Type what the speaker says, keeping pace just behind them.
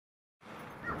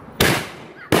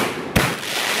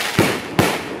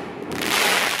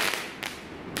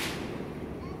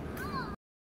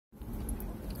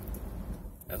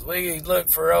we look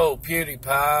for old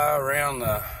PewDiePie around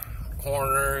the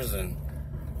corners, and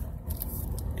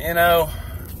you know,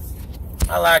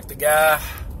 I like the guy.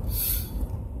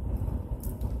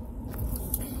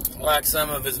 I like some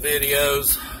of his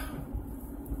videos.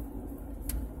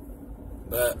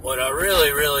 But what I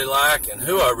really like, and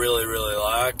who I really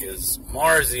like, is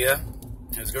Marzia,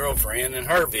 his girlfriend, and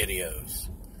her videos.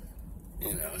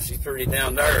 You know, she's pretty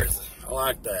down to earth. I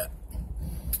like that.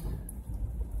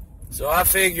 So I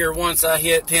figure once I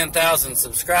hit 10,000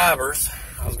 subscribers,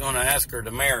 I was going to ask her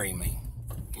to marry me.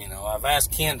 You know, I've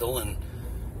asked Kendall, and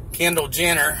Kendall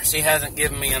Jenner, she hasn't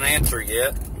given me an answer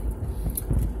yet.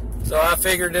 So I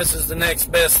figured this is the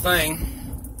next best thing.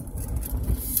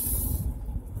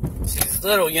 She's a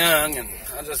little young, and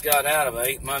I just got out of an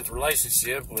 8-month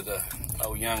relationship with a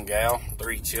young gal,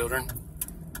 3 children.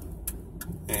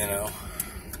 You know,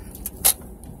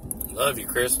 love you,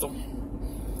 Crystal.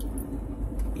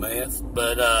 Meth.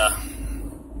 But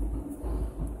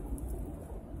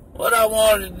what I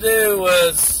wanted to do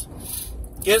was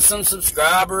get some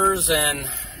subscribers and,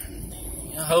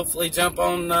 you know, hopefully jump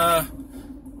on the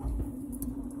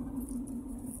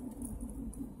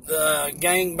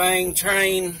gangbang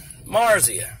train,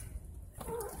 Marzia,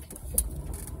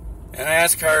 and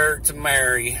ask her to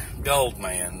marry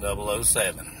Goldman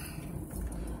 007.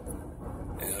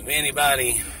 And if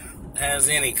anybody has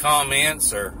any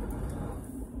comments, or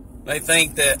they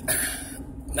think that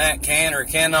can or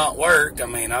cannot work, I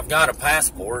mean, I've got a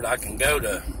passport. I can go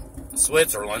to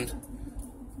Switzerland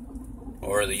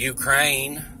or the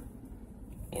Ukraine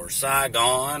or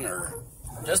Saigon or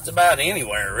just about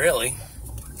anywhere, really.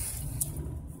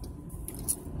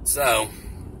 So,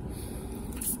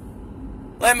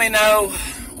 let me know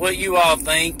what you all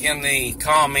think in the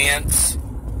comments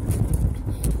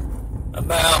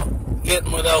about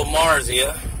getting with old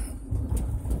Marzia.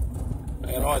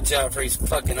 I gotta watch out for these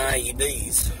fucking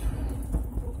IEDs.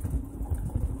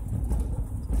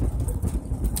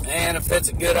 And if it's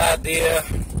a good idea,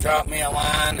 drop me a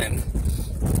line, and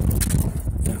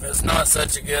if it's not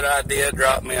such a good idea,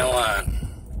 drop me a line.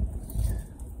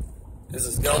 This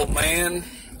is Goldman,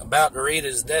 about to reach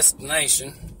his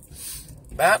destination.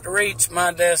 About to reach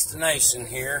my destination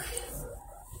here.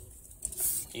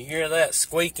 You hear that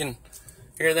squeaking?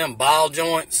 Hear them ball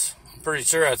joints? I'm pretty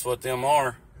sure that's what them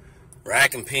are.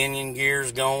 Rack and pinion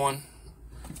gears going.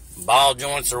 Ball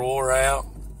joints are wore out.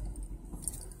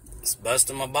 It's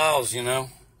busting my balls, you know.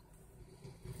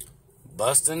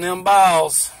 Busting them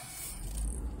balls.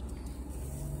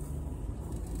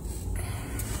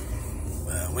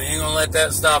 But we ain't gonna let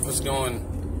that stop us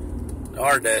going to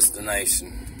our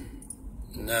destination.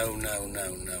 No,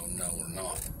 we're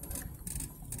not.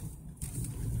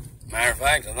 Matter of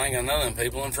fact, I think I know them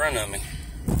people in front of me.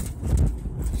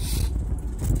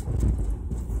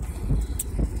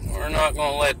 We're not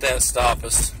going to let that stop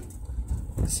us.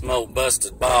 Smoke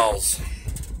busted balls.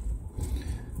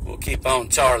 We'll keep on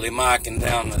Charlie Miking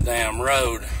down the damn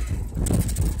road.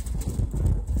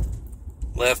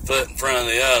 Left foot in front of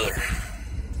the other.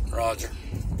 Roger.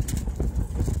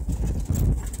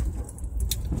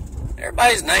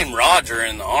 Everybody's named Roger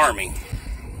in the Army.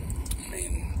 I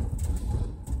mean,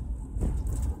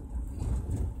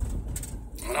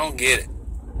 I don't get it.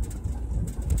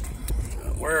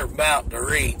 But we're about to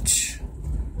reach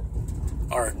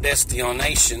our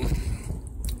destination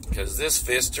because this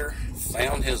fister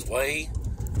found his way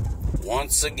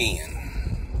once again.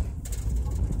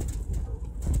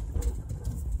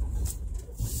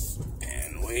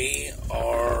 And we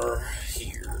are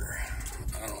here.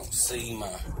 I don't see my...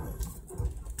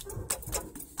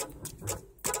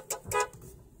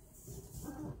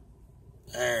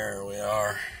 There we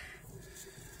are.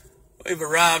 We've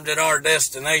arrived at our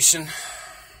destination.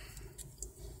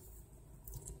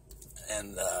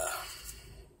 And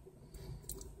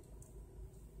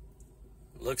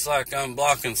looks like I'm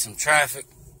blocking some traffic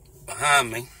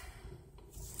behind me.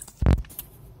 I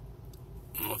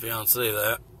don't know if y'all see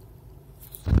that.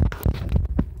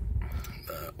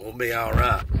 But we'll be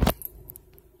alright.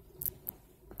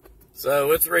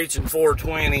 So it's reaching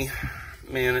 4:20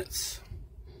 minutes.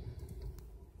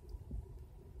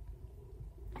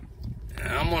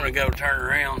 And I'm going to go turn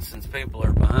around since people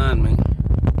are behind me.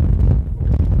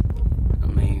 I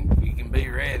mean, if you can be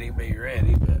ready, but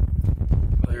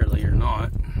clearly you're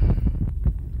not.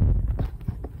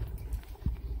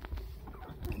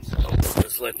 So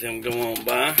just let them go on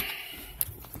by.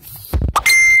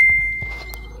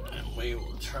 And we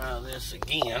will try this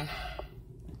again.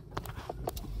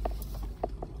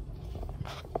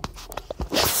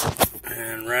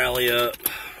 And rally up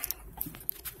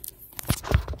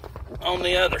on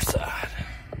the other side.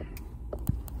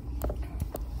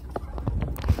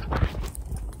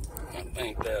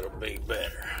 be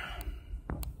better.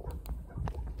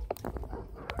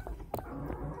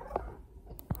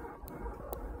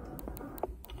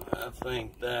 I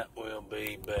think that will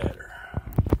be better.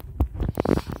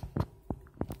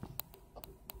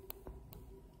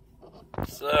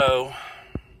 So,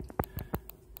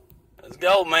 as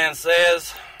Goldman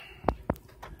says,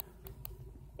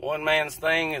 one man's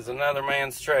thing is another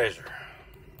man's treasure.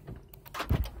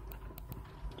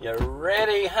 You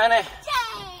ready, honey?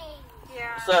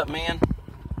 Yeah. What's up, man?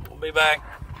 We'll be back.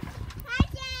 Hi,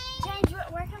 James,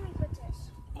 where can we put this?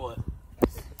 What?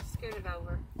 Scoot it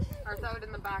over. Or throw it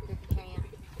in the back if you can.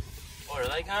 What, are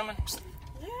they coming?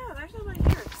 Yeah, there's nobody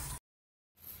here.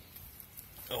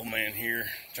 Old man here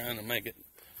trying to make it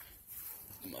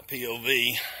my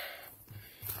POV.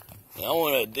 Now, I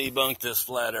want to debunk this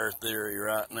flat earth theory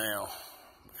right now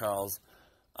because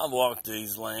I've walked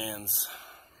these lands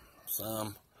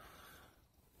some.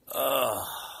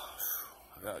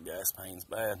 I got gas pains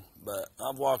bad, but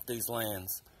I've walked these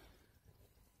lands.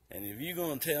 And if you're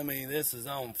going to tell me this is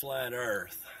on flat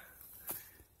earth,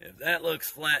 if that looks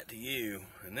flat to you,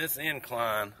 and this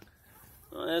incline,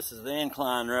 well, this is the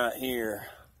incline right here,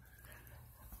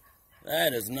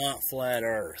 that is not flat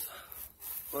earth.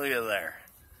 Look at there.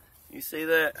 You see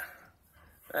that?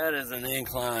 That is an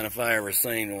incline if I ever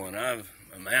seen one.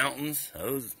 Mountains,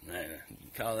 those,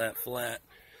 you call that flat?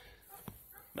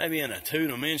 Maybe in a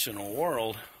two-dimensional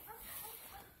world.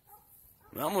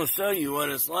 But I'm going to show you what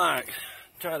it's like.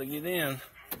 Try to get in.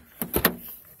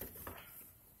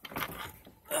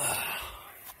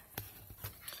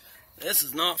 This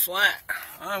is not flat.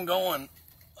 I'm going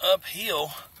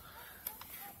uphill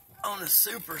on a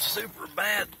super, super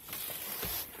bad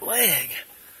leg.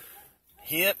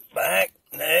 Hip, back,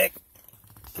 neck,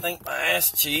 I think my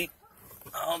ass cheek,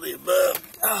 all the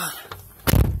above.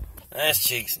 Ass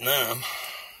cheek's numb.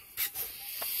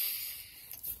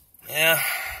 Yeah,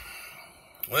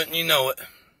 wouldn't you know it,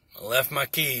 I left my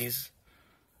keys.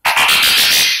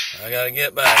 I gotta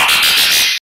get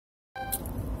back.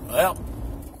 Well,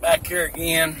 back here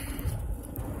again,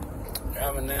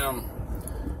 driving down.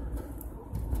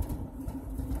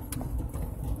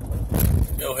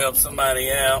 Go help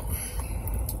somebody out.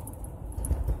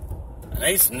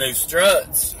 I need some new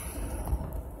struts.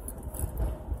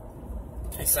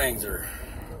 These things are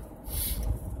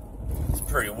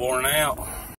pretty worn out.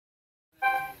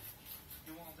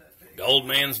 Old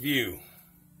man's view.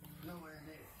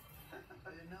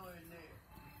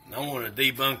 I want to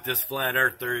debunk this flat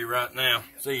earth theory right now.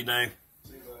 See you, Dave.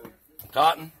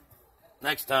 Cotton,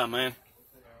 next time, man.